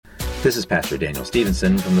This is Pastor Daniel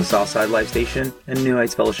Stevenson from the Southside Life Station and New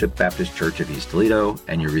Heights Fellowship Baptist Church of East Toledo,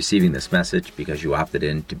 and you're receiving this message because you opted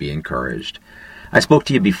in to be encouraged. I spoke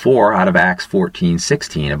to you before out of Acts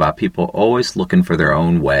 14:16 about people always looking for their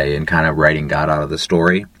own way and kind of writing God out of the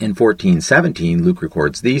story. In 14:17, Luke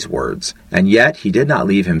records these words, "And yet he did not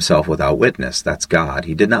leave himself without witness," that's God,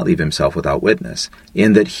 he did not leave himself without witness,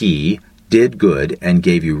 "in that he did good and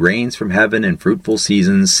gave you rains from heaven and fruitful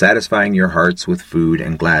seasons, satisfying your hearts with food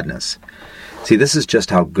and gladness." See, this is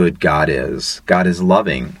just how good God is. God is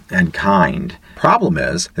loving and kind. Problem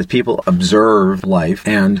is that people observe life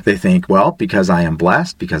and they think, well, because I am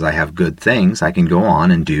blessed, because I have good things, I can go on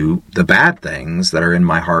and do the bad things that are in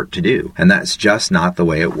my heart to do. And that's just not the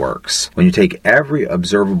way it works. When you take every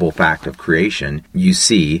observable fact of creation, you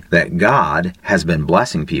see that God has been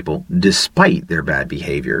blessing people despite their bad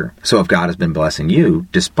behavior. So if God has been blessing you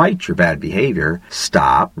despite your bad behavior,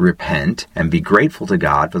 stop, repent, and be grateful to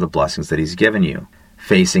God for the blessings that He's given you.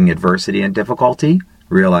 Facing adversity and difficulty?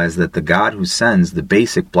 Realize that the God who sends the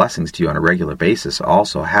basic blessings to you on a regular basis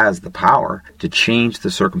also has the power to change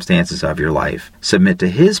the circumstances of your life. Submit to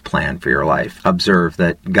His plan for your life. Observe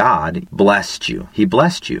that God blessed you. He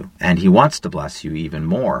blessed you, and He wants to bless you even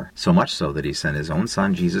more, so much so that He sent His own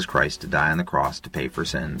Son, Jesus Christ, to die on the cross to pay for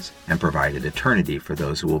sins and provided eternity for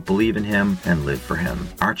those who will believe in Him and live for Him.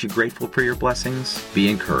 Aren't you grateful for your blessings? Be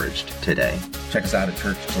encouraged today. Check us out at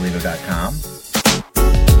churchtoledo.com.